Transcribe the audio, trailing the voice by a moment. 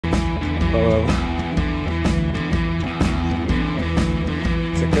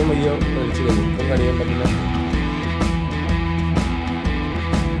ചെക്കൻ വയ്യോ കഴിച്ചു കഴിഞ്ഞു ഇപ്പം കണിയാൻ പറ്റില്ല.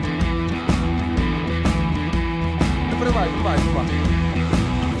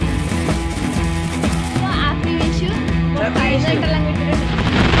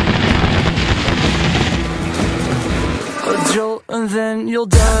 And then you'll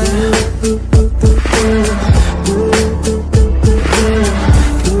die.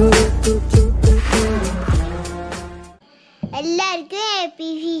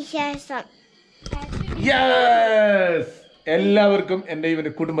 എല്ലാവർക്കും എന്റെയും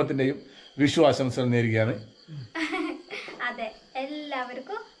എന്റെ കുടുംബത്തിന്റെയും വിഷു ആശംസകൾ നേരുകയാണ്. അതെ,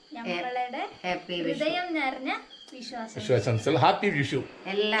 എല്ലാവർക്കും ഞങ്ങളുടെ ഹൃദയം നിറഞ്ഞ വിഷു ആശംസകൾ. ഹാപ്പി വിഷു.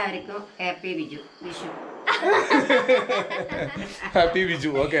 എല്ലാവർക്കും happy Vishu. Happy Vishu.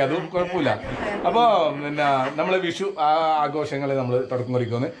 Okay, അതും കുഴപ്പമില്ല. അപ്പൊ പിന്നെ നമ്മള് വിഷു ആഘോഷങ്ങളെ നമ്മൾ തുടക്കം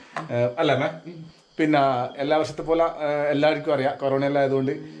കുറിക്കുന്നു അല്ലേ മേ? പിന്നെ എല്ലാ വർഷത്തെ പോലെ എല്ലാവർക്കും അറിയാം കൊറോണ എല്ലാം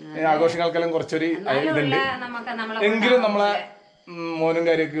ആയതുകൊണ്ട് ആഘോഷങ്ങൾക്കെല്ലാം കുറച്ചൊരു ഇതുണ്ട്. എങ്കിലും നമ്മളെ മോനും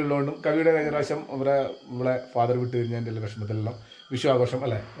കാര്യമൊക്കെ ഉള്ളതുകൊണ്ടും കവിയുടെ കഴിഞ്ഞ പ്രാവശ്യം ഇവിടെ ഫാദർ വിട്ട് കഴിഞ്ഞതിൻ്റെ വിഷമത്തിലെല്ലാം വിഷു ആഘോഷം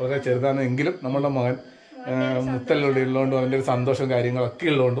അല്ലേ വളരെ ചെറുതാണ്. എങ്കിലും നമ്മളുടെ മകൻ മുത്തെല്ലാം ഉള്ളതുകൊണ്ടും അവൻ്റെ ഒരു സന്തോഷവും കാര്യങ്ങളൊക്കെ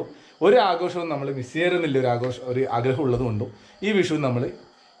ഉള്ളതുകൊണ്ടും ഒരു ആഘോഷവും നമ്മൾ മിസ് ചെയ്യുന്നില്ല. ഒരു ആഗ്രഹം ഉള്ളതുകൊണ്ടും ഈ വിഷു നമ്മൾ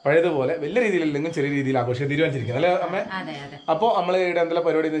പഴയതുപോലെ വലിയ രീതിയിലല്ലെങ്കിൽ ചെറിയ രീതിയിൽ ആഘോഷം തീരുമാനിച്ചിരിക്കുന്നത് അല്ലേ അമ്മ? അപ്പോൾ നമ്മൾ ഇവിടെ എന്തെല്ലാം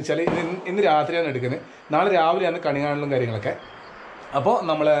പരിപാടി എന്ന് വെച്ചാൽ ഇന്ന് രാത്രിയാണ് എടുക്കുന്നത്. നാളെ രാവിലെയാണ് കണി കാണലും കാര്യങ്ങളൊക്കെ. അപ്പോൾ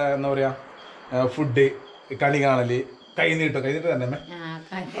നമ്മൾ എന്താ പറയുക ഫുഡ് കണി കാണൽ കൈനീട്ട് തന്നെ അമ്മ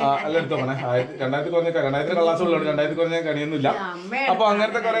അല്ല എടുത്തോ പോണേ. 2000 കുറഞ്ഞ 2000 ക്ലാസ് ഉള്ളതുകൊണ്ട് 2000 കുറഞ്ഞ കണിയൊന്നുമില്ല. അപ്പൊ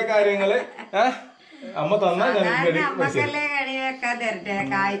അങ്ങനത്തെ കുറെ കാര്യങ്ങള് അമ്മ തന്നാ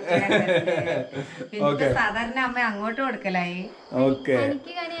സാധാരണ അമ്മ അങ്ങോട്ട് കൊടുക്കലായി. ഓക്കെ,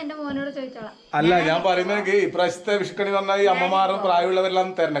 അല്ല ഞാൻ പറയുന്നത് ഇപ്രാവശ്യത്തെ വിഷുക്കണി പറഞ്ഞാൽ ഈ അമ്മമാരും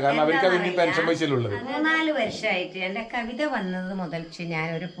പ്രായമുള്ളവരെല്ലാം തരണം. കാരണം അവർക്ക് അത് ഇനി പെൻഷൻ പൈസയിലുള്ളത്. 4 വർഷമായിട്ട് എന്റെ കവിത വന്നത് മുതൽ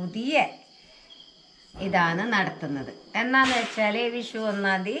ഞാനൊരു പുതിയ ഇതാണ് നടത്തുന്നത്. എന്നാന്ന് വെച്ചാൽ വിഷു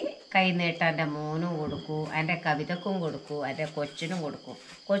 1-ാം തീയതി കൈനീട്ടം എൻ്റെ മോനും കൊടുക്കൂ, എൻ്റെ കവിതക്കും കൊടുക്കൂ, എൻ്റെ കൊച്ചിനും കൊടുക്കും.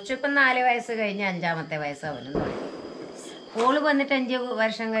 കൊച്ചിപ്പം 4 വയസ്സ് കഴിഞ്ഞ് 5ാമത്തെ വയസ്സ് അവനും തുടങ്ങി. ഓള് വന്നിട്ട് 5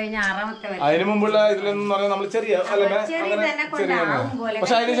 വർഷം കഴിഞ്ഞ് 6ാമത്തെ വയസ്സ്. അതിന് മുമ്പുള്ള ഇതിലൊന്നും പറഞ്ഞാൽ നമ്മൾ ചെറിയ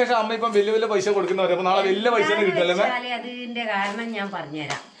പക്ഷെ അതിനുശേഷം അമ്മ ഇപ്പം വലിയ വലിയ പൈസ കൊടുക്കുന്നവരെ നാളെ വലിയ പൈസ കിട്ടുമല്ലേ? അതിന്റെ കാരണം ഞാൻ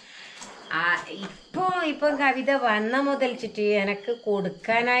പറഞ്ഞുതരാം. ഇപ്പം കവിത വന്ന മുതൽച്ചിട്ട് എനിക്ക്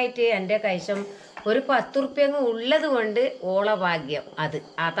കൊടുക്കാനായിട്ട് എൻ്റെ കൈശം ഒരു 10 റുപ്യ ഉള്ളത് കൊണ്ട് ഓള ഭാഗ്യം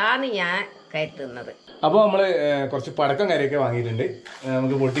അതാണ് ഞാൻ കരുതുന്നത്. അപ്പോൾ നമ്മള് കുറച്ച് പടക്കം കാര്യമൊക്കെ വാങ്ങിയിട്ടുണ്ട്.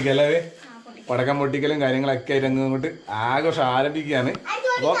 നമുക്ക് പൊട്ടിക്കല്ലേ, പടക്കം പൊട്ടിക്കലും കാര്യങ്ങളൊക്കെ ആയിട്ട് അങ്ങോട്ട് ആഘോഷം ആരംഭിക്കുകയാണ്.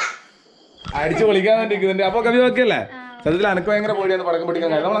 അപ്പോൾ അടിച്ചു പൊളിക്കാൻ വേണ്ടിയിരിക്കുന്നുണ്ട്. അപ്പോൾ കവി ഓക്കെയല്ലേ? സത്യത്തിൽ എനിക്ക് ഭയങ്കര പേടിയാണ് പടക്കം പൊട്ടിക്കാൻ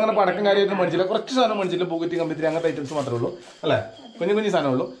കാര്യം. നമ്മളങ്ങനെ പടക്കം കാര്യമായിട്ട് മേടിച്ചില്ല, കുറച്ച് സാധനം മേടിച്ചില്ല. പൂക്കുറ്റി കമ്പിത്തിരി അങ്ങനത്തെ ഐറ്റംസ് മാത്രമേ ഉള്ളൂ അല്ലേ, കുഞ്ഞു കുഞ്ഞു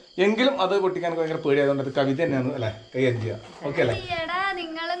സാധനമുള്ളൂ. എങ്കിലും അത് പൊട്ടിക്കാൻ ഭയങ്കര പേടിയായതുകൊണ്ട് അത് കവിത തന്നെയാണ് അല്ലേ കൈകാര്യം ചെയ്യുക. ഓക്കെ അല്ലേ?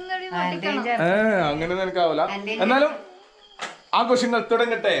 അങ്ങനെയൊന്നും എനിക്കാവില്ല. എന്നാലും ആഘോഷങ്ങൾ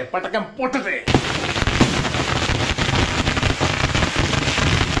തുടങ്ങട്ടെ, പടക്കം പൊട്ടട്ടെ.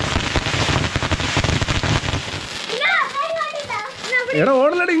 എടാ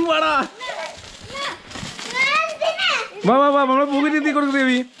ഓടലടി ഇങ്ങ് വാടാ. വാ വാ വാ, നമ്മളെ പൂക്കുറ്റി തീ കൊടുക്കും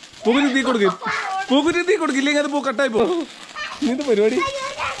ദേവി. പൂക്കുറ്റി തീ കൊടുക്കും, പൂക്കുറ്റി തീ കൊടുക്കില്ലെങ്കിൽ അത് പൂ കട്ടായി പോകും. ഇങ്ങനത്തെ പരിപാടി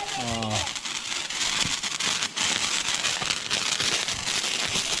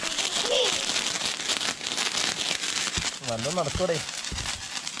വല്ലതും നടക്കൂടെ?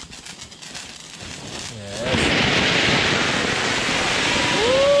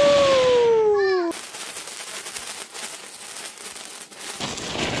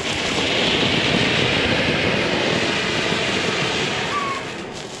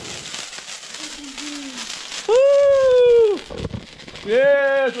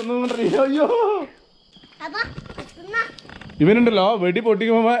 അയ്യോ ഇവനുണ്ടല്ലോ വെടി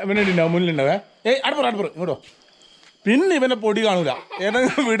പൊട്ടിക്കുമ്പോ ഇവനുണ്ടാവും മുന്നിലുണ്ടാവേ. അടുപ്പുറം ഇങ്ങോട്ടോ. പിന്നെ ഇവനെ പൊടി കാണൂല.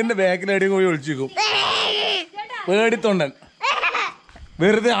 ഏതെങ്കിലും വീടിന്റെ ബാക്കിലടി പോയി ഒളിച്ചിരിക്കും. പേടിത്തൊണ്ടൻ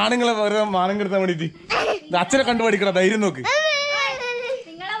വെറുതെ ആണുങ്ങളെ വെറുതെ മാനം കെടുത്താൻ വേണ്ടിട്ട് അച്ഛനെ കണ്ടു പഠിക്കണ ധൈര്യം നോക്ക്.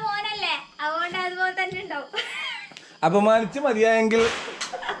 അപമാനിച്ച് മതിയായെങ്കിൽ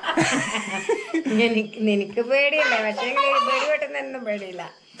നിനക്ക് പേടിയല്ലേ? പക്ഷേ പേടി പൊട്ടുന്നൊന്നും പേടിയില്ല.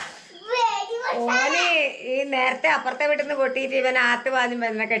 ഓന് ഈ നേരത്തെ അപ്പുറത്തെ വീട്ടിൽ നിന്ന് പൊട്ടിയിട്ട് ഇവൻ ആത്ത് വാദ്യം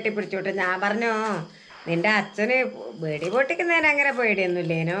എന്നെ കെട്ടിപ്പിടിച്ചോട്ടെ. ഞാൻ പറഞ്ഞു നിന്റെ അച്ഛന് പേടി പൊട്ടിക്കുന്നതിന് അങ്ങനെ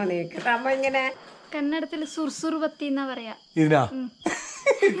പേടിയൊന്നുമില്ലേനോ, നിനക്ക് തമ്മ ഇങ്ങനെ കന്നഡത്തിൽ സുർസുർവത്തി എന്നാ പറയാ. ഇതിനാ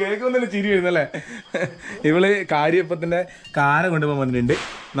കേൾക്കുന്നില്ല ചിരി വരുന്നല്ലേ. ഇവള് കാര്യപ്പത്തിന്റെ കാര കൊണ്ടുപോകാൻ വന്നിട്ടുണ്ട്.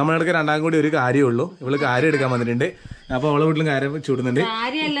 നമ്മളിടക്ക് 2ാം കൂടി ഒരു കാര്യമേ ഉള്ളൂ. ഇവള് കാര്യം എടുക്കാൻ വന്നിട്ടുണ്ട്. അപ്പൊ അവളെ വീട്ടിലും കാര്യം ചൂടുന്നുണ്ട്.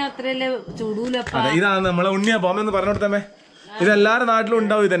 കാര്യല്ല അത്രയല്ലേ ചൂടൂല. അതെ, ഇതാണ് നമ്മളെ ഉണ്ണിയപ്പം. അമ്മ ഒന്ന് പറഞ്ഞു കൊടുത്തമ്മേ. ഇതെല്ലാവരുടെ നാട്ടിലും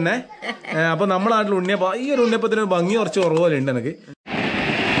ഉണ്ടാവും ഇതന്നെ. അപ്പൊ നമ്മുടെ നാട്ടിൽ ഉണ്ണിയപ്പം, ഈ ഒരു ഉണ്ണിയപ്പത്തിന് ഭംഗി കുറച്ച് കുറവുപോലെ ഉണ്ട് എനിക്ക്.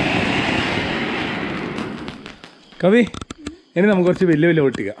 കവി, ഇനി നമുക്ക് കുറച്ച് വലിയ വലിയ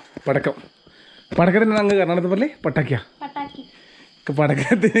പൊട്ടിക്കുക. പടക്കത്തിന് അങ്ങ് കർണാടകത്തിൽ പറയേ പട്ടാക്കിയ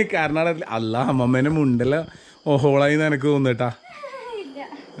പടക്കത്തിന് കർണാടകത്തിൽ അല്ല അമ്മമ്മേനെ മുണ്ടല്ല ഹോളായി എനിക്ക് തോന്നുട്ടാ.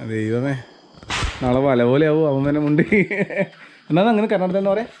 ദൈവമേ, നാളെ വല പോലെ ആവും അമ്മമ്മേനെ മുണ്ട്. എന്നാ അങ്ങനെ കർണാടകത്തിൽ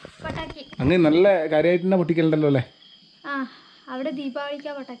എന്താ പറയാ? അങ്ങ് നല്ല കാര്യമായിട്ട് തന്നെ പൊട്ടിക്കലുണ്ടല്ലോ അല്ലേ?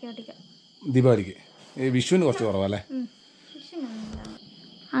 ദീപാവലിക്ക്. വിഷുവിന് കുറച്ച് കുറവല്ലേ?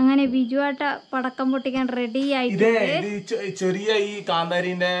 അങ്ങനെ ബിജുവാട്ട പടക്കം പൊട്ടിക്കാൻ റെഡി ആയിട്ട് ചെറിയ ഈ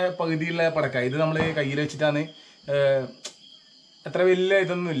കാന്താരിന്റെ പകുതിയുള്ള പടക്ക. ഇത് നമ്മള് കയ്യിൽ വെച്ചിട്ടാണ്. അത്ര വലിയ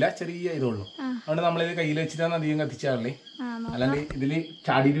ഇതൊന്നുമില്ല, ചെറിയ ഇതുള്ളൂ. അതുകൊണ്ട് നമ്മളിത് കയ്യിൽ വെച്ചിട്ടാണ് അധികം കത്തിച്ചാറില്ലേ. അല്ലാണ്ട് ഇതില്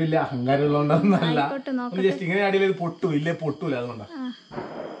ചാടിയിട്ട് വലിയ അഹങ്കാരം ഉള്ളതുകൊണ്ടൊന്നല്ല. ജസ്റ്റ് ഇങ്ങനെ ചാടിയില്ല, ഇത് പൊട്ടൂല. അതുകൊണ്ടാ.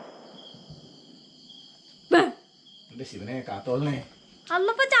 എന്റെ ശിവനെ കാത്തോളനെ.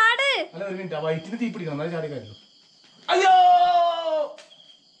 അല്ലപ്പോ ചാട്. അല്ല ഒരു മിനിറ്റ്, വയറ്റിന് തീ പിടിക്കണം, എന്നാലും ചാടി കാര്യമല്ലോ. അയ്യോ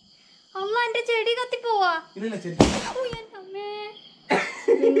അല്ല, എന്റെ ചെടി കത്തി പോവാ. ഇല്ല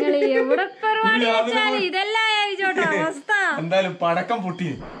നിങ്ങൾ എവിടെ പരിപാടി വെച്ചാൽ ഇതെല്ലാം അവസ്ഥ. എന്തായാലും പടക്കം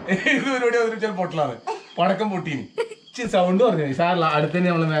പൊട്ടീന്. ഇത് പൊട്ടലാണ്. പടക്കം പൊട്ടീന്. സൗണ്ട് പറഞ്ഞു സാറില്ല. അടുത്തന്നെ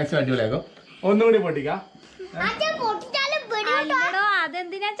നമ്മള് മാക്സിമം അടിപൊളിയാക്കും. ഒന്നുകൂടി പൊട്ടിക്കാം.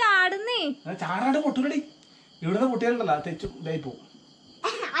 അതെന്തിനാ ചാടുന്നേ? ചാടാണ്ട് പൊട്ടൂലടി. ഇവിടുന്ന് പൊട്ടിയാലുണ്ടല്ലോ തെച്ചും ഇതായി പോവും.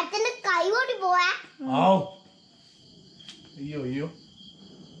 അയ്യോ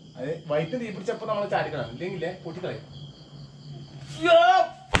അതെ, വയറ്റ് തീ പിടിച്ചപ്പോ നമ്മള് ചാടിക്കണം, ഇല്ലെങ്കിലേ പൊട്ടിക്കളയും.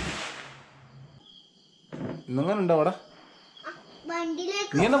 ഇന്നങ്ങനെ ഉണ്ടോ അവിടെ?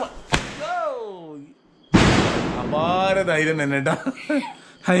 നീ എന്നാ അപാര ധൈര്യം തന്നെ കേട്ടാ.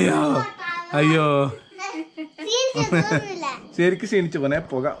 അയ്യോ ശരിക്കും ക്ഷീണിച്ചു പോനെ.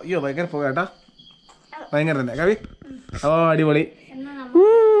 പുക, അയ്യോ ഭയങ്കര പുക കേട്ടാ, ഭയങ്കര തന്നെ. കവി അടിപൊളി.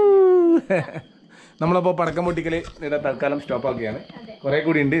 നമ്മളപ്പോ പടക്കം പൊട്ടിക്കല് ഇവിടെ തൽക്കാലം സ്റ്റോപ്പ് ആക്കുകയാണ്. കുറെ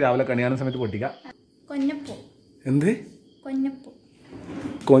കൂടി ഉണ്ട്, രാവിലെ കണിയാണ സമയത്ത് പൊട്ടിക്കാം. എന്ത്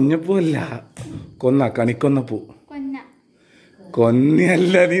കൊഞ്ഞപ്പൂ? അല്ല, കണിക്കൊന്നപ്പൂ.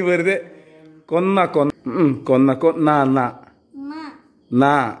 കൊന്നല്ല, നീ വെറുതെ കൊന്ന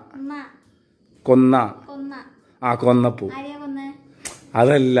കൊന്നപ്പൂ.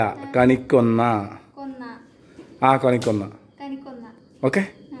 അതല്ല, കണിക്കൊന്ന. കണിക്കൊന്ന. ഓക്കെ,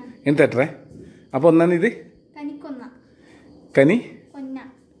 ഇനി തെറ്റേ. അപ്പൊ ഒന്നാണ് ഇത് കനി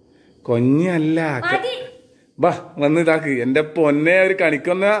കൊഞ്ഞല്ല. ബാ വന്ന് ഇതാക്ക് എന്റെ പൊന്നെ. ഒരു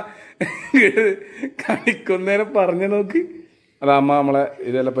കണിക്കൊന്നേനെ പറഞ്ഞു നോക്ക്. അതാ അമ്മ നമ്മളെ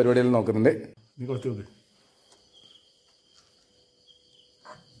ഇതെല്ലാം പരിപാടിയെല്ലാം നോക്കുന്നുണ്ട്. നീ കുറച്ച് നോക്ക്.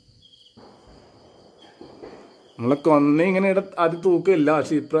 നമ്മളെ കൊന്ന ഇങ്ങനെ അത് തൂക്കില്ല.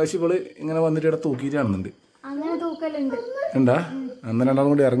 പക്ഷെ ഇപ്രാവശ്യം ഇവള് ഇങ്ങനെ വന്നിട്ട് ഇവിടെ തൂക്കിയിട്ട് കാണുന്നുണ്ട്. എന്താ അന്ന്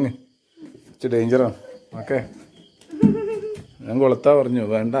രണ്ടാളും കൂടി ഇറങ്ങ്. ഡേഞ്ചറാണ്. ഓക്കെ, ഞാൻ കൊളുത്താ പറഞ്ഞു.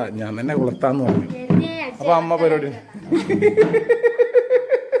 വേണ്ട, ഞാൻ തന്നെ കൊളുത്താന്ന് പറഞ്ഞു. അപ്പൊ അമ്മ പരിപാടി.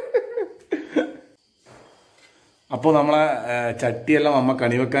 അപ്പോൾ നമ്മളെ ചട്ടിയെല്ലാം അമ്മ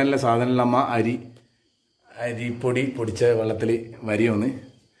കണി വെക്കാനുള്ള സാധനമെല്ലാം അമ്മ അരിപ്പൊടി പൊടിച്ച വെള്ളത്തിൽ വരിയൊന്ന്.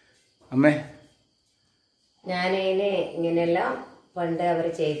 അമ്മേ, ഞാനതിന് ഇങ്ങനെയെല്ലാം പണ്ട് അവർ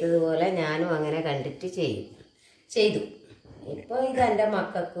ചെയ്തതുപോലെ ഞാനും അങ്ങനെ കണ്ടിട്ട് ചെയ്തു. ഇപ്പോൾ ഇത് എൻ്റെ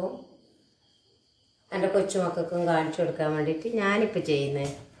മക്കൾക്കും എൻ്റെ കൊച്ചുമക്കൾക്കും കാണിച്ചു കൊടുക്കാൻ വേണ്ടിയിട്ട് ഞാനിപ്പോൾ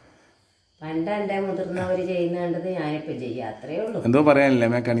ചെയ്യുന്നത്. പണ്ട് എൻ്റെ മുതിർന്നവർ ചെയ്യുന്ന കണ്ടത് ഞാനിപ്പോൾ ചെയ്യുക, അത്രേ ഉള്ളൂ. എന്തോ പറയാനില്ലേ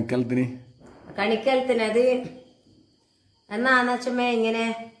കണിക്കാലത്തിന്? അത് എന്നാന്നച്ചമ്മേ ഇങ്ങനെ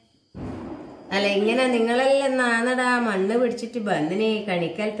അല്ല, ഇങ്ങനെ നിങ്ങളെല്ലാം നാന്നടാ മണ്ണ് പിടിച്ചിട്ട് ബന്ധിന്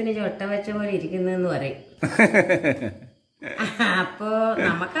കണിക്കാലത്തിന് ചൊട്ട വെച്ച പോലെ ഇരിക്കുന്നെന്ന് പറയും. അപ്പോ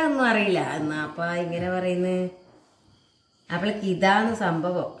നമുക്കതൊന്നും അറിയില്ല. എന്നാ അപ്പ ഇങ്ങനെ പറയുന്നത് അവൾക്ക് ഇതാണ്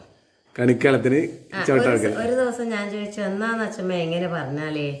സംഭവം. കണിക്കാലത്തിന് ഒരു ദിവസം ഞാൻ ചോദിച്ചു, എന്നാന്ന് അച്ഛമ്മ എങ്ങനെ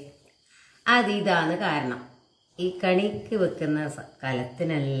പറഞ്ഞാലേ ഇതാണ് കാരണം. ഈ കണിക്ക് വെക്കുന്ന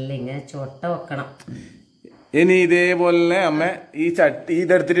കലത്തിനെല്ലാം ഇങ്ങനെ ചൊട്ട വെക്കണം. ഇനി ഇതേപോലെ അമ്മ ഈ ചട്ടി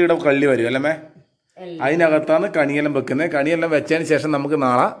ഇതെടുത്തിട്ട് ഇവിടെ കള്ളി വരും അല്ലേ? അതിനകത്താണ് കണിയെല്ലാം വെക്കുന്നത്. കണിയെല്ലാം വെച്ചതിന് ശേഷം നമുക്ക്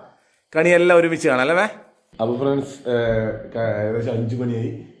നാളെ കണിയെല്ലാം ഒരുമിച്ച് കാണാം അല്ലേ? അപ്പൊ ഫ്രണ്ട്സ്, ഏകദേശം 5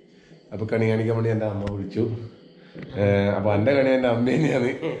 മണിയായി. അപ്പൊ കണി കാണിക്കാൻ വേണ്ടി എൻ്റെ അമ്മ വിളിച്ചു. അപ്പൊ എൻ്റെ കണി എൻ്റെ അമ്മ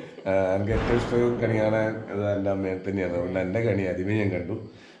തന്നെയാണ്. എനിക്ക് ഏറ്റവും ഇഷ്ടം കണി കാണാൻ അത് എൻ്റെ അമ്മയെ തന്നെയാണ്. അതുകൊണ്ട് എൻ്റെ കണി ആദ്യമേ ഞാൻ കണ്ടു.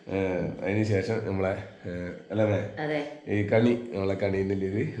 അതിന് ശേഷം നമ്മളെ അല്ലേ ഈ കണി നമ്മളെ കണീൻ്റെ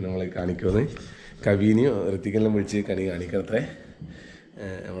ഇത് നമ്മളെ കാണിക്കുമെന്ന് കവീനെയോ ഋത്തിക്കെല്ലാം വിളിച്ച് കണി കാണിക്കണത്രേ.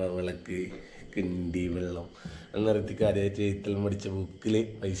 നമ്മളെ വിളക്ക്, കിണ്ടി, വെള്ളം എല്ലാം ഋത്തിക്ക് ആദ്യമായിട്ട് എഴുത്തെല്ലാം പഠിച്ച ബുക്കിൽ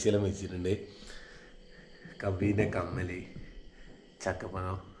പൈസയെല്ലാം വെച്ചിട്ടുണ്ട്. കവീൻ്റെ കമ്മല്,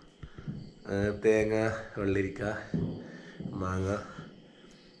 ചക്കപ്പഴം, തേങ്ങ, വെള്ളരിക്ക, മാങ്ങ,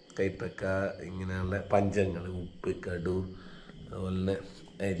 കൈപ്പക്ക, ഇങ്ങനെയുള്ള പഞ്ചങ്ങൾ, ഉപ്പ്, കടു, അതുപോലെ തന്നെ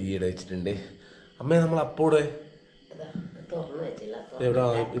അരിയുടെ വെച്ചിട്ടുണ്ട്. അമ്മേ നമ്മൾ അപ്പോടെ എവിടെ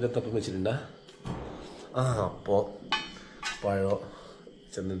ഇരത്തപ്പം വെച്ചിട്ടുണ്ടാ? അപ്പോൾ പഴം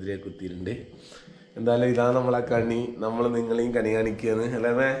ചന്ദ്രയെ കുത്തിയിട്ടുണ്ട്. എന്തായാലും ഇതാണ് നമ്മളെ കണി. നമ്മൾ നിങ്ങളെയും കണി കാണിക്കുകയാണ്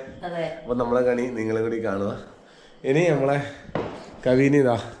അല്ലേ? അപ്പോൾ നമ്മളെ കണി നിങ്ങളും കൂടി കാണുക. ഇനി നമ്മളെ കവിനെ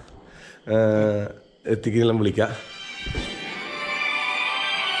ഇതാ എത്തിക്കെല്ലാം വിളിക്കാം.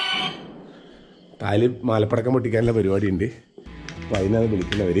 താല് മാലപ്പടക്കം പൊട്ടിക്കാനുള്ള പരിപാടി ഉണ്ട്. അപ്പോൾ അതിനത്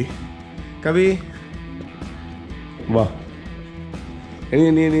വിളിക്കുന്നവർ. കവി വാ, എണി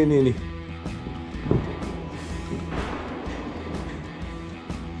എണി എണി എണി എണി.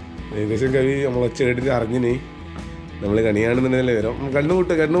 ഏകദേശം കവി നമ്മളൊച്ച കേട്ടിട്ട് അറിഞ്ഞിനി നമ്മൾ കണിയാണെന്നുണ്ടെങ്കിലേ വരും.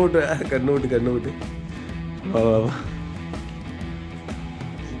 കണ്ണുകൂട്ട് കണ്ണുകൂട്ട് കണ്ണുകൂട്ട് കണ്ണുകൂട്ട്.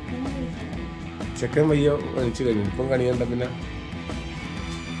 ചെക്കൻ വയ്യോ കഴിച്ചു കഴിഞ്ഞു. ഇപ്പം കണിയണ്ട. പിന്നെ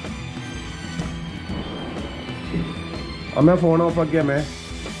അമ്മ ഫോൺ ഓഫാക്കി. അമ്മേ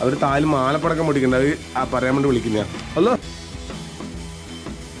അവർ താല് മാലപ്പടക്കം പൊട്ടിക്കണ്ട. അത് പറയാൻ വേണ്ടി വിളിക്കുന്ന. ഹലോ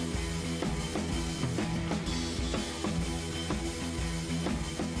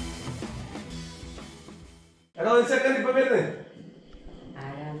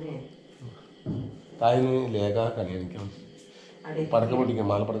തായിന് ലേഖ കണിയണിക്കണം. പടക്കം പൊട്ടിക്കാം,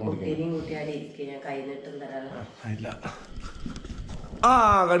 മാലപ്പടക്കം പൊട്ടിക്കാം.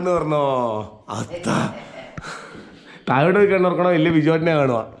 കണ്ണു പറഞ്ഞോ? അത്താ താഴോട്ട് പോയി കണ്ണുറക്കണോ? വലിയ ബിജുവേട്ടനെ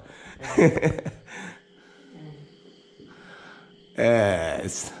കാണുക.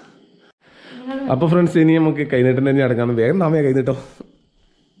 അപ്പൊ ഫ്രണ്ട്സ്, ഇനി നമുക്ക് കൈനീട്ടം തന്നെ അടക്കാണ്. വേഗം നാമേ കൈനീട്ടോ.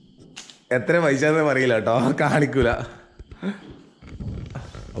 എത്ര പൈസന്ന് പറയില്ല കേട്ടോ, കാണിക്കൂല.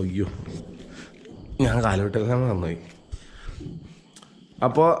 അയ്യോ, ഞാൻ കാലുവിട്ടെല്ലാം നന്നായി.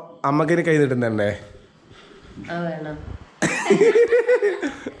 അപ്പോ അമ്മക്കിന് കൈ നീട്ടുന്നുണ്ടേ?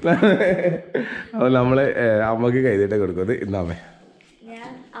 അപ്പൊ നമ്മള് അമ്മക്ക് കൈ നീട്ട കൊടുക്കുന്നത് ഇന്നാമേ.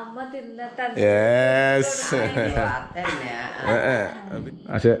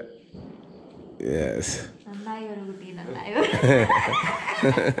 പക്ഷെ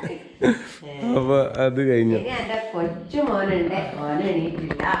അപ്പൊ അത് കഴിഞ്ഞു. കൊച്ചുമോനുണ്ട്, മോനെ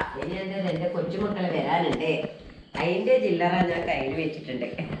എണീറ്റില്ല. ഇനി എന്റെ കൊച്ചുമക്കളെ വരാനുണ്ട്. അതിന്റെ ചില്ലറ ഞാൻ കയ്യിൽ വെച്ചിട്ടുണ്ട്.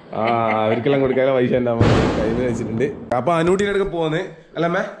 അവർക്കെല്ലാം കൊടുക്കാനുള്ള പൈസ കയ്യിൽ വെച്ചിട്ടുണ്ട്. അപ്പൊ അനൂട്ടിയുടെ അടുക്ക പോന്ന്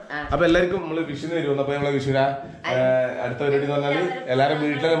അല്ലമ്മേ. അപ്പൊ എല്ലാവർക്കും നമ്മള് വിഷുന്ന് വരുന്നു. അപ്പൊ നമ്മളെ വിഷുന അടുത്ത പരിപാടി എന്ന് പറഞ്ഞാല് എല്ലാരും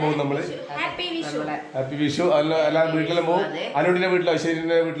വീട്ടിലെല്ലാം പോകും. നമ്മള് ഹാപ്പി വിഷു. എല്ലാരും വീട്ടിലെല്ലാം പോകും. അനൂട്ടിന്റെ വീട്ടിലും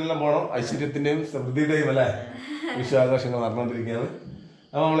ഐശ്വര്യന്റെ വീട്ടിലെല്ലാം പോകണം. ഐശ്വര്യത്തിന്റെയും സമൃദ്ധിയുടെയും അല്ലെ വിഷു ആഘോഷങ്ങൾ നടന്നുകൊണ്ടിരിക്കുകയാണ്.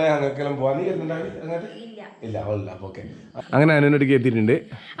 അപ്പൊ നമ്മളെ അങ്ങക്കെല്ലാം പോവാൻ. നീ വരുന്നുണ്ടാവും അങ്ങോട്ട്? ഇല്ല, അവളില്ല. അപ്പൊ ഓക്കെ. അങ്ങനെ അനുവിനടുക്ക് എത്തിയിട്ടുണ്ട്.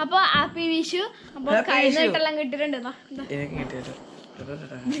 അപ്പൊ ഹാപ്പി വിഷു. അപ്പൊ കൈനീട്ടെല്ലാം കിട്ടിയിട്ടുണ്ട്.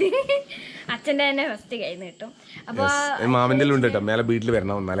 അച്ഛന്റെ തന്നെ ഫസ്റ്റ് കൈ നീട്ടും. അപ്പൊ മാമന്റെ ഉണ്ട് കേട്ടോ. മേലെ വീട്ടിൽ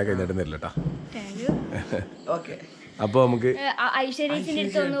വരണം, എന്നാലേ കഴിഞ്ഞിട്ട് തരില്ല കേട്ടോ. അപ്പൊ നമുക്ക് ഐശ്വര്യത്തിന്റെ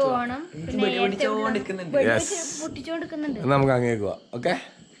അടുത്ത് ഒന്ന് പോകണം. പൊട്ടിച്ചോണ്ടിരിക്കുന്നുണ്ട്. നമുക്ക് അങ്ങേക്ക് പോവാം. ഓക്കെ,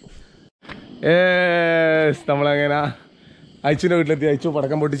 നമ്മളങ്ങനെ അയച്ചുവിന്റെ വീട്ടിലെത്തി. അയച്ചു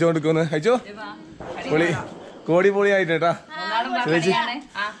പടക്കം പൊട്ടിച്ചോണ്ടിരിക്കുന്നു. അയച്ചു പൊളി, കോടി പൊളി ആയിട്ട് കേട്ടാ. ചേച്ചി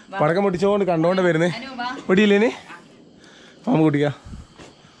പടക്കം പൊട്ടിച്ചോണ്ട് കണ്ടോണ്ട് വരുന്നേ. പൊടിയില്ലേന് പാമ്പ് കുട്ടിക്കാ.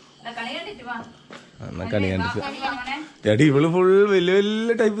 എന്നാ കണി കണ്ടിട്ട് ചേട്ടി ഇവള് ഫുൾ വലിയ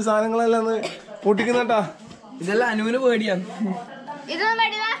വലിയ ടൈപ്പ് സാധനങ്ങളെല്ലാം പൊട്ടിക്കുന്നേട്ടാ. ഇതെല്ലാം അനുവിന് പേടിയാണ്.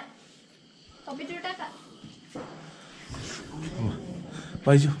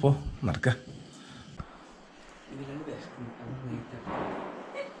 വായിച്ചു പോ, നടക്ക.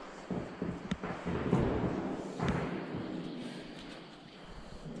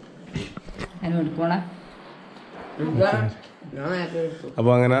 അപ്പൊ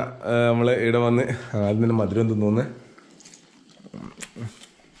അങ്ങനെ നമ്മള് ഇവിടെ വന്ന് ആദ്യം തന്നെ മധുരം തിന്നോന്ന്.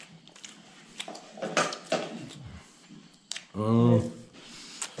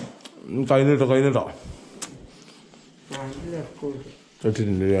 കഴിഞ്ഞിട്ടോ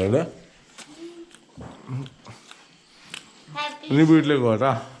വെച്ചിട്ടുണ്ട് ഇയാള്. ഇനി വീട്ടിലേക്ക്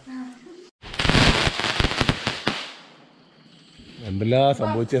പോട്ടാ. എന്തെല്ലാം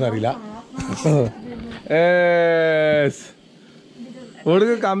സംഭവിച്ചെന്നറിയില്ല.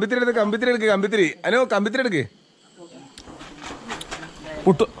 കമ്പിത്തിരി എടുക്ക്. അനു കമ്പിത്തിരി എടുക്ക്.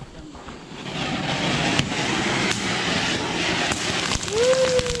 പുട്ടു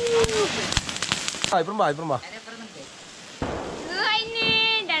ഇപ്പം വാ.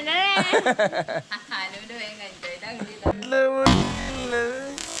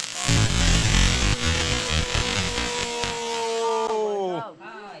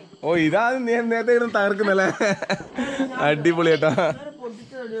 ഓ ഇതാണ് നേരത്തെ ഇരുന്ന് തകർക്കുന്നല്ലേ. അടിപൊളി കേട്ടാ.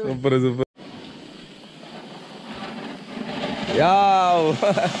 സൂപ്പർ.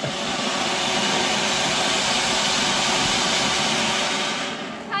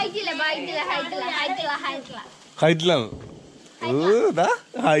 ഹൈറ്റിലാണ്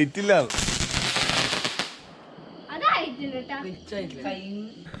ഹൈറ്റിലാണ്.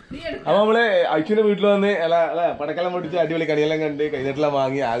 അപ്പൊ നമ്മള് അച്ഛന്റെ വീട്ടിൽ വന്ന് പടക്കെല്ലാം പൊട്ടിച്ച് അടിപൊളി കണിയെല്ലാം കണ്ട് കൈനീട്ടെല്ലാം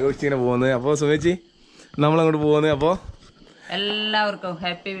വാങ്ങി ആഘോഷിച്ചിങ്ങനെ പോകുന്നത്. അപ്പൊ സുമേച്ചി നമ്മളങ്ങോട്ട് പോകുന്നത്. അപ്പൊ എല്ലാവർക്കും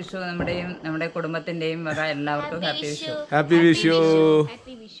ഹാപ്പി വിഷു. നമ്മുടെ കുടുംബത്തിന്റെയും വക എല്ലാവർക്കും ഹാപ്പി വിഷു. ഹാപ്പി വിഷു.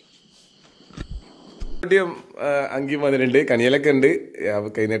 അങ്കിയും വന്നിട്ടുണ്ട്, കണിയലൊക്കെ ഉണ്ട്.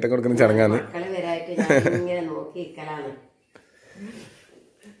 കൈനീട്ടം കൊടുക്കുന്ന ചടങ്ങാണ്.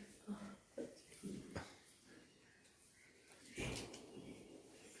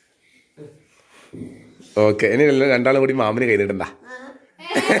 ഓക്കെ, ഇനി രണ്ടാളും കൂടി മാമന് കൈനീട്ടണ്ട.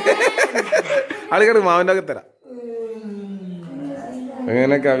 ആൾക്കാർ മാമൻ്റെ ഒക്കെ തരാം.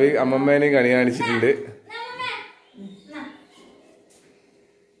 അങ്ങനെ കവി അമ്മമ്മേനെ കണി കാണിച്ചിട്ടുണ്ട്.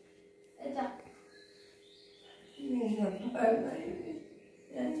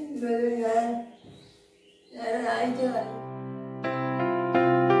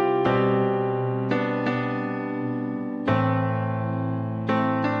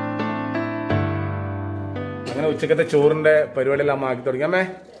 അങ്ങനെ ഉച്ചക്കത്തെ ചോറിന്റെ പരിപാടിയെല്ലാം അമ്മ ആക്കി തുടങ്ങി. അമ്മേ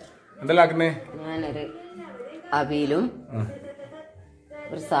എന്തെല്ലാം ആക്കുന്നേ? ഞാനൊരു അവിയലും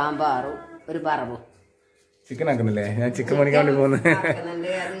ഒരു സാമ്പാറും ഒരു വറവും. ചിക്കൻ ആക്കുന്നില്ലേ? ഞാൻ ചിക്കൻ പണിക്കാൻ വേണ്ടി പോകുന്നത്.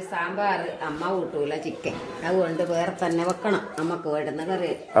 അത് സാമ്പാർ അമ്മ കൂട്ടൂല ചിക്കൻ, അതുകൊണ്ട് വേറെ തന്നെ വെക്കണം അമ്മക്ക് വേണ്ടുന്ന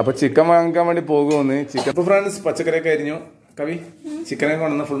കറി. അപ്പൊ ചിക്കൻ വാങ്ങിക്കാൻ വേണ്ടി പോകുമെന്ന്. ചിക്കൻ ഇപ്പൊ ഫ്രണ്ട്സ് പച്ചക്കറിയൊക്കെ ആയിരുന്നു. കവി ചിക്കനെ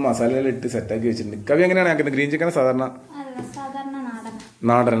കൊണ്ടുവന്ന ഫുൾ മസാലയെല്ലാം ഇട്ട് സെറ്റാക്കി വെച്ചിട്ടുണ്ട്. കവി എങ്ങനെയാണ് ആക്കുന്നത്? ഗ്രീൻ ചിക്കൻ സാധാരണ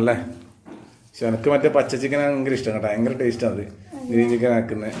നാടൻ അല്ലേ? പക്ഷെ എനിക്ക് മറ്റേ പച്ച ചിക്കൻ ഭയങ്കര ഇഷ്ടം കേട്ടോ. ഭയങ്കര ടേസ്റ്റ് ആണ് അത് ഗ്രീൻ ചിക്കൻ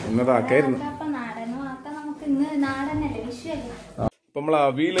ആക്കുന്നത്. ഇന്നത് ആക്കായിരുന്നു. ഇപ്പൊ നമ്മള്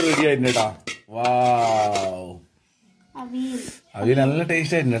അവിയൽ റെഡി ആയിരുന്നു കേട്ടാ. വാവ്, അവിയൽ നല്ല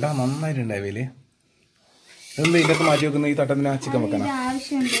ടേസ്റ്റ് ആയിരുന്നു കേട്ടാ. നന്നായിട്ടുണ്ട് അവിയല്. എന്താ ഇതിനകത്ത് മാറ്റി വെക്കുന്ന ഈ തട്ടത്തിനാ? ചിക്കൻ വെക്കാനാ?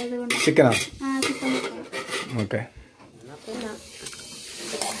 ചിക്കനാ? ഓക്കെ.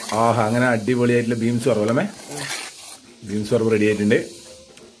 ആഹാ, അങ്ങനെ അടിപൊളിയായിട്ടുള്ള ബീൻസ് വറവല്ലേ? ബീൻസ് വറവ് റെഡി ആയിട്ടുണ്ട്.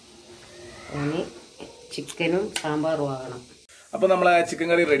 ചിക്കനും സാമ്പാറും ആകണം. അപ്പൊ നമ്മളെ ചിക്കൻ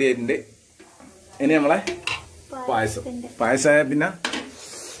കറി റെഡി ആയിട്ടുണ്ട്. ഇനി നമ്മളെ പായസമായ പിന്നെ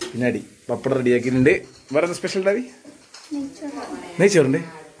അടി പപ്പടം റെഡി ആക്കിയിട്ടുണ്ട്. വേറെ സ്പെഷ്യൽ ഡാവി നെയ്ച്ചോറുണ്ട്.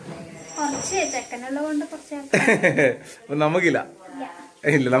 അപ്പൊ നമുക്കില്ല,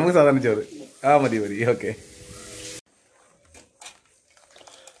 ഇല്ല നമുക്ക് സാധാരണ ചോറ്. മതി. ഓക്കെ.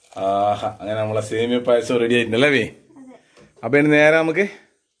 ആഹാ, അങ്ങനെ നമ്മളെ സേമിയ പായസം റെഡി ആയിട്ടുണ്ടല്ലേ വേ? അപ്പൊ ഇനി നേരെ നമുക്ക്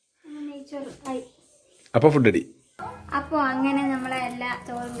അപ്പൊ ഫുഡ് അടി. അപ്പൊ അങ്ങനെ നമ്മളെ എല്ലാ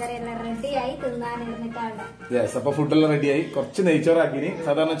ചോറും കറി എല്ലാം റെഡിയായി തിന്നാനിരുന്നിട്ടാണ്. യെസ്, അപ്പൊ ഫുഡെല്ലാം റെഡിയായി. കുറച്ച് നെയ്ച്ചോറാക്കിന്,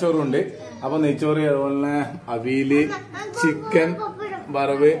 സാധാരണ ചോറും ഉണ്ട്. അപ്പൊ നെയ്ച്ചോറ്, അതുപോലെ അവിയല്, ചിക്കൻ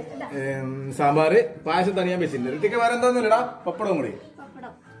വറവ്, സാമ്പാറ്, പായസം തണിയാൻ വെച്ചിട്ടുണ്ട്. ഋത്തിക്ക് വേറെ എന്തോന്നില്ലടാ, പപ്പടവും കൂടി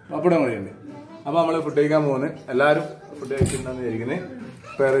ഉണ്ട്. അപ്പൊ നമ്മള് ഫുഡ് കഴിക്കാൻ പോകുന്നത്. എല്ലാരും ഫുഡ് കഴിച്ചിട്ടുണ്ടെന്ന് വിചാരിക്കുന്നത്.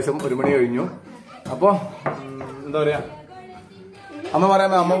 ഇപ്പൊ ഏകദേശം 1 മണി കഴിഞ്ഞു. അപ്പൊ എന്താ പറയാ, അമ്മ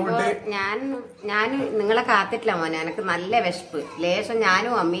പറയാമോ? അമ്മ ഫുഡ് ഞാൻ നിങ്ങളെ കാത്തിട്ടില്ല മോനെ, എനിക്ക് നല്ല വിശപ്പ്. ലേശം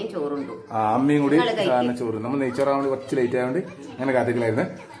ഞാനും അമ്മയും ചോറുണ്ടു. അമ്മയും കൂടി സാധാരണ ചോറ്. നമ്മൾ നെയ്ച്ചോറാൻ വേണ്ടി കുറച്ച് ലേറ്റ് ആയതുകൊണ്ട് അങ്ങനെ കാത്തിട്ടില്ലായിരുന്നു.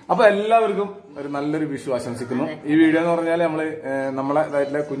 അപ്പൊ എല്ലാവർക്കും ഒരു നല്ലൊരു വിഷു ആശംസിക്കുന്നു. ഈ വീഡിയോ എന്ന് പറഞ്ഞാൽ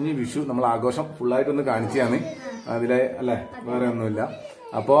നമ്മളെ കുഞ്ഞു വിഷു നമ്മൾ ആഘോഷം ഫുള്ളായിട്ടൊന്ന് കാണിച്ചാണ്. അതിലെ അല്ലെ, വേറെ ഒന്നുമില്ല.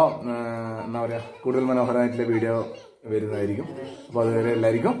 അപ്പോ എന്താ പറയാ, കൂടുതൽ മനോഹരമായിട്ടുള്ള വീഡിയോ വരുന്നതായിരിക്കും. അപ്പൊ അതുവരെ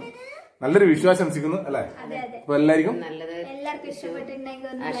എല്ലാവർക്കും നല്ലൊരു വിഷു ആശംസിക്കുന്നു അല്ലെ? അപ്പൊ എല്ലാവർക്കും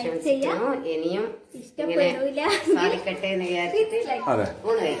ഇനിയും സാധിക്കട്ടെ എന്ന് വിചാരിച്ചിട്ട്. അതെ,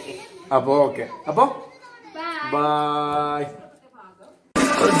 അപ്പൊ ഓക്കെ. അപ്പൊ by.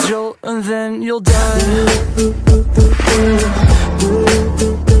 A jolt and then you'll die.